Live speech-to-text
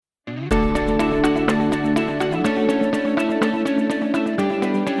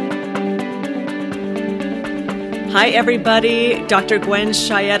Hi, everybody. Dr. Gwen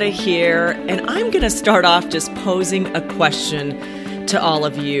Chietta here, and I'm going to start off just posing a question to all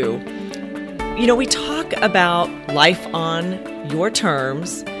of you. You know, we talk about life on your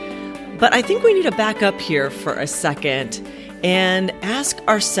terms, but I think we need to back up here for a second and ask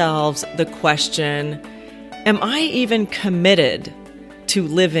ourselves the question, am I even committed to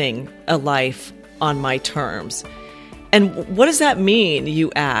living a life on my terms? And what does that mean,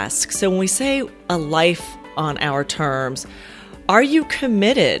 you ask? So when we say a life on our terms, are you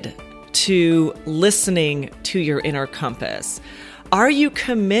committed to listening to your inner compass? Are you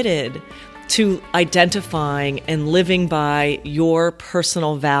committed to identifying and living by your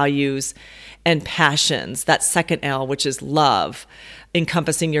personal values and passions? That second L, which is love,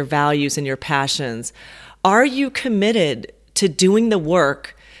 encompassing your values and your passions. Are you committed to doing the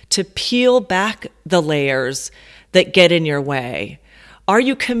work to peel back the layers that get in your way? Are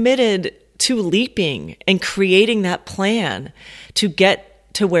you committed to leaping and creating that plan to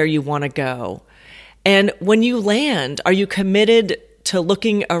get to where you want to go? And when you land, are you committed to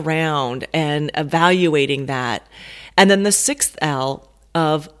looking around and evaluating that? And then the sixth L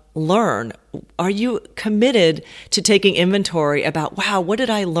of learn. Are you committed to taking inventory about, wow, what did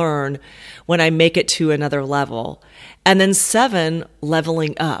I learn when I make it to another level? And then 7,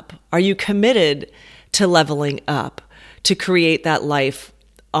 leveling up. Are you committed to leveling up to create that life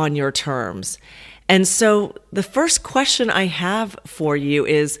on your terms? And so the first question I have for you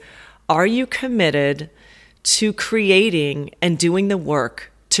is, are you committed to creating and doing the work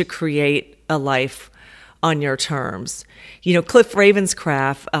to create a life on your terms? You know, Cliff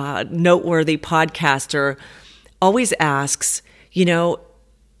Ravenscraft, noteworthy podcaster, always asks, you know,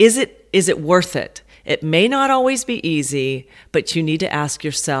 is it worth it? It may not always be easy, but you need to ask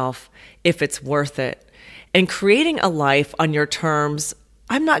yourself if it's worth it. And creating a life on your terms,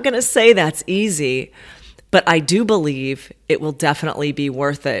 I'm not going to say that's easy, but I do believe it will definitely be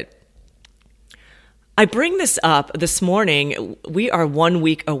worth it. I bring this up this morning. We are 1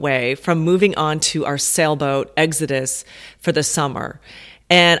 week away from moving on to our sailboat Exodus for the summer.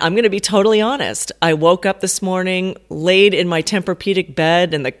 And I'm going to be totally honest. I woke up this morning, laid in my Tempur-Pedic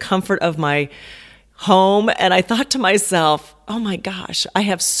bed in the comfort of my home, and I thought to myself, oh my gosh, I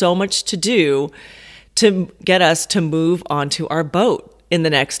have so much to do to get us to move onto our boat in the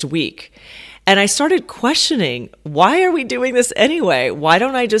next week. And I started questioning, why are we doing this anyway? Why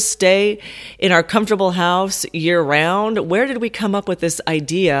don't I just stay in our comfortable house year round? Where did we come up with this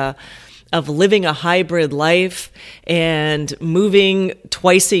idea of living a hybrid life and moving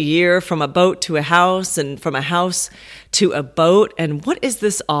twice a year from a boat to a house and from a house to a boat? And what is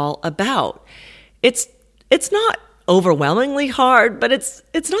this all about? It's not overwhelmingly hard, but it's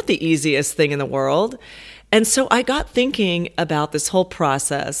not the easiest thing in the world. And so I got thinking about this whole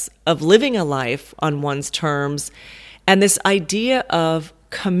process of living a life on one's terms and this idea of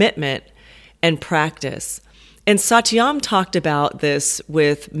commitment and practice. And Satyam talked about this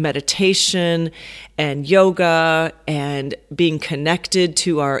with meditation and yoga and being connected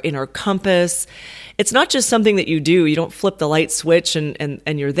to our inner compass. It's not just something that you do. You don't flip the light switch and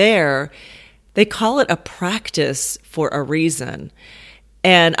you're there. They call it a practice for a reason.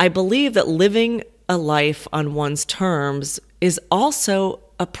 And I believe that living a life on one's terms is also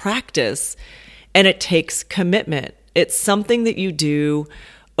a practice, and it takes commitment. It's something that you do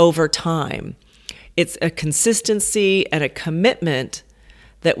over time. It's a consistency and a commitment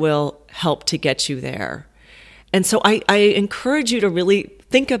that will help to get you there. And so I encourage you to really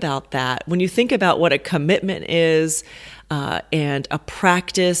think about that. When you think about what a commitment is and a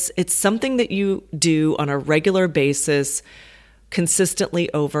practice, it's something that you do on a regular basis, consistently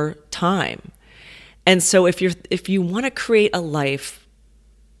over time. And so if you want to create a life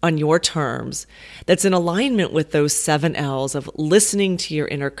on your terms that's in alignment with those 7 L's of listening to your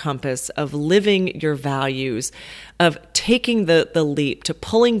inner compass, of living your values, of taking the leap, to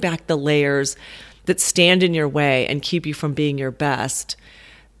pulling back the layers that stand in your way and keep you from being your best,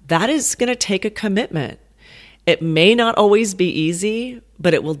 that is going to take a commitment. It may not always be easy,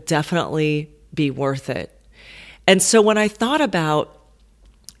 but it will definitely be worth it. And so when I thought about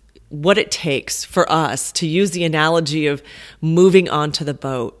what it takes for us to use the analogy of moving onto the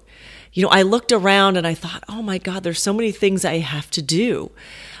boat, you know, I looked around and I thought, oh my God, there's so many things I have to do.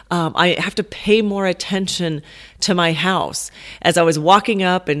 I have to pay more attention to my house. As I was walking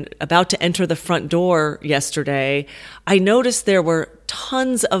up and about to enter the front door yesterday, I noticed there were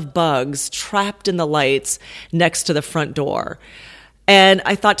tons of bugs trapped in the lights next to the front door. And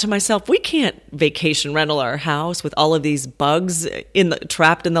I thought to myself, we can't vacation rental our house with all of these bugs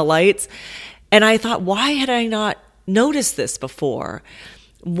trapped in the lights. And I thought, why had I not noticed this before?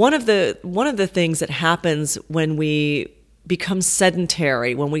 one of the things that happens when we become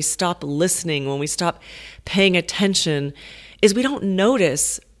sedentary, when we stop listening, when we stop paying attention, is we don't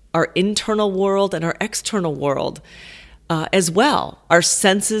notice our internal world and our external world as well. Our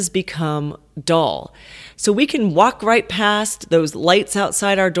senses become dull. So we can walk right past those lights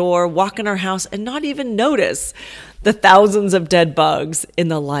outside our door, walk in our house, and not even notice the thousands of dead bugs in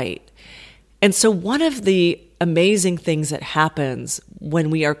the light. And so one of the amazing things that happens when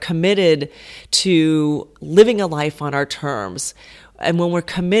we are committed to living a life on our terms, and when we're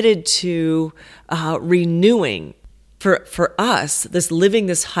committed to renewing, for us, living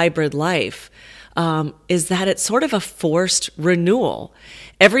this hybrid life, is that it's sort of a forced renewal.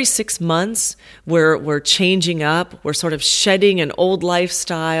 Every 6 months, we're changing up. We're sort of shedding an old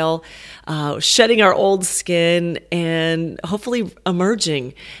lifestyle, shedding our old skin, and hopefully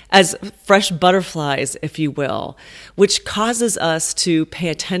emerging as fresh butterflies, if you will, which causes us to pay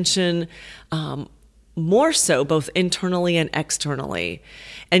attention more so both internally and externally,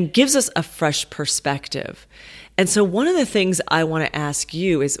 and gives us a fresh perspective. And so one of the things I want to ask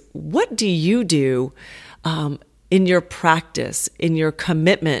you is, what do you do in your practice, in your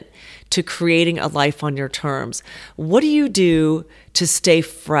commitment to creating a life on your terms? What do you do to stay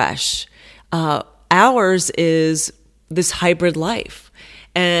fresh? Ours is this hybrid life.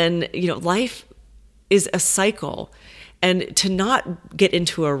 And, life is a cycle. And to not get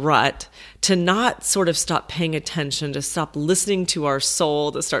into a rut, to not sort of stop paying attention, to stop listening to our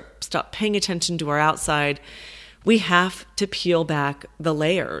soul, to stop paying attention to our outside, we have to peel back the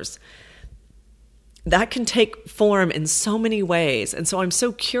layers. That can take form in so many ways. And so I'm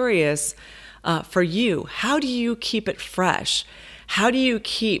so curious for you, how do you keep it fresh? How do you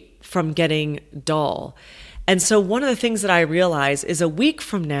keep from getting dull? And so one of the things that I realize is a week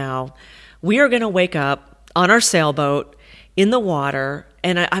from now, we are going to wake up on our sailboat in the water,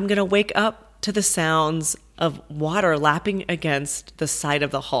 and I'm going to wake up to the sounds of water lapping against the side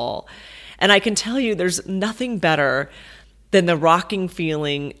of the hull. And I can tell you there's nothing better than the rocking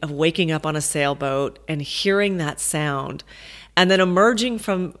feeling of waking up on a sailboat and hearing that sound, and then emerging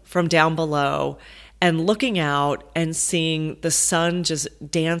from down below and looking out and seeing the sun just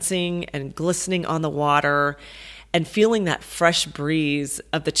dancing and glistening on the water, and feeling that fresh breeze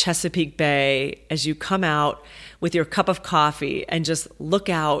of the Chesapeake Bay as you come out with your cup of coffee and just look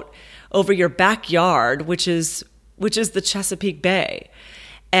out over your backyard, which is the Chesapeake Bay.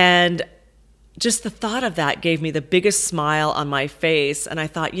 And just the thought of that gave me the biggest smile on my face. And I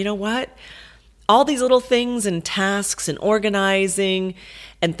thought, you know what? All these little things and tasks and organizing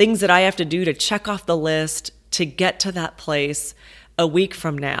and things that I have to do to check off the list to get to that place a week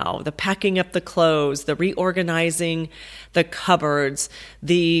from now, the packing up the clothes, the reorganizing the cupboards,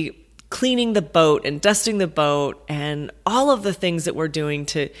 the cleaning the boat and dusting the boat, and all of the things that we're doing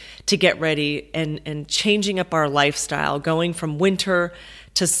to get ready and changing up our lifestyle, going from winter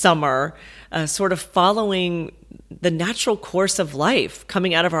to summer, sort of following the natural course of life,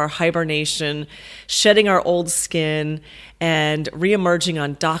 coming out of our hibernation, shedding our old skin, and reemerging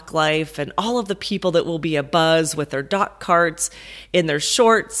on dock life, and all of the people that will be abuzz with their dock carts in their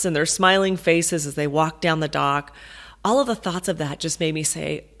shorts and their smiling faces as they walk down the dock. All of the thoughts of that just made me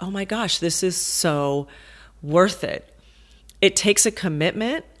say, oh my gosh, this is so worth it. It takes a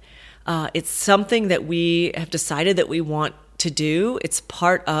commitment. It's something that we have decided that we want to do. It's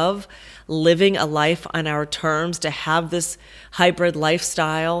part of living a life on our terms, to have this hybrid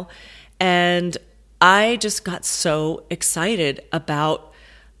lifestyle. And I just got so excited about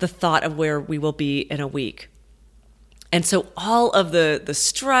the thought of where we will be in a week. And so all of the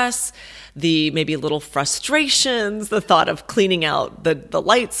stress, the maybe little frustrations, the thought of cleaning out the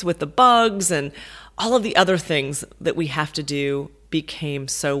lights with the bugs, and all of the other things that we have to do became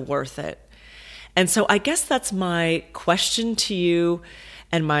so worth it. And so I guess that's my question to you,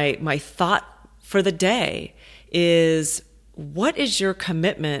 and my thought for the day is, what is your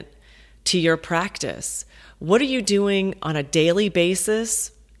commitment to your practice? What are you doing on a daily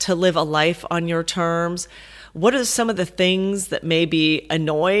basis to live a life on your terms? What are some of the things that may be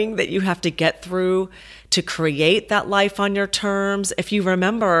annoying that you have to get through to create that life on your terms? If you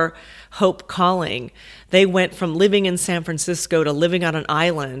remember Hope Calling, they went from living in San Francisco to living on an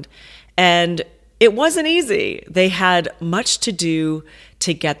island, and it wasn't easy. They had much to do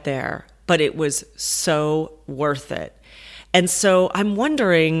to get there, but it was so worth it. And so I'm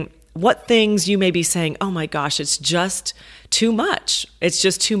wondering what things you may be saying, oh my gosh, it's just too much. It's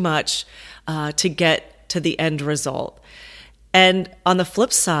just too much to get to the end result. And on the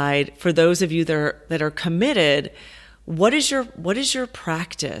flip side, for those of you that are committed, what is your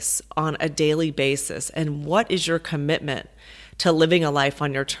practice on a daily basis, and what is your commitment to living a life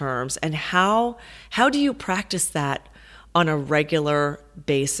on your terms, and how do you practice that on a regular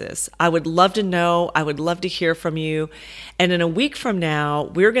basis? I would love to know. I would love to hear from you. And in a week from now,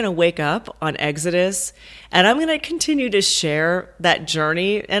 we're going to wake up on Exodus, and I'm going to continue to share that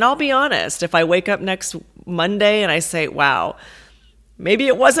journey. And I'll be honest, if I wake up next Monday and I say, wow, maybe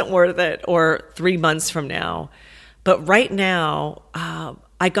it wasn't worth it, or 3 months from now. But right now,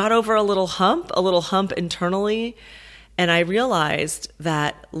 I got over a little hump internally, and I realized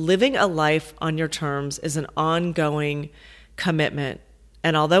that living a life on your terms is an ongoing commitment.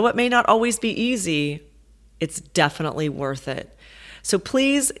 And although it may not always be easy, it's definitely worth it. So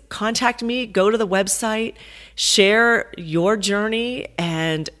please contact me, go to the website, share your journey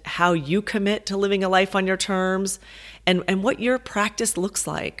and how you commit to living a life on your terms, and what your practice looks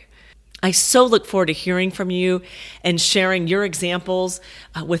like. I so look forward to hearing from you and sharing your examples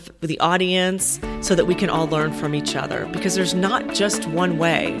with the audience so that we can all learn from each other, because there's not just one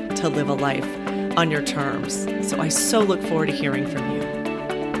way to live a life on your terms. So I so look forward to hearing from you.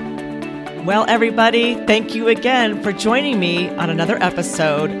 Well, everybody, thank you again for joining me on another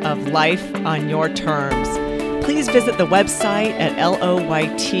episode of Life on Your Terms. Please visit the website at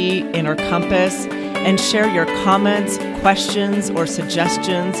LOYT Inner Compass and share your comments, questions, or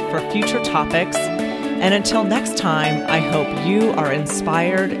suggestions for future topics. And until next time, I hope you are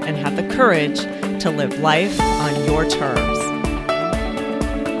inspired and have the courage to live life on your terms.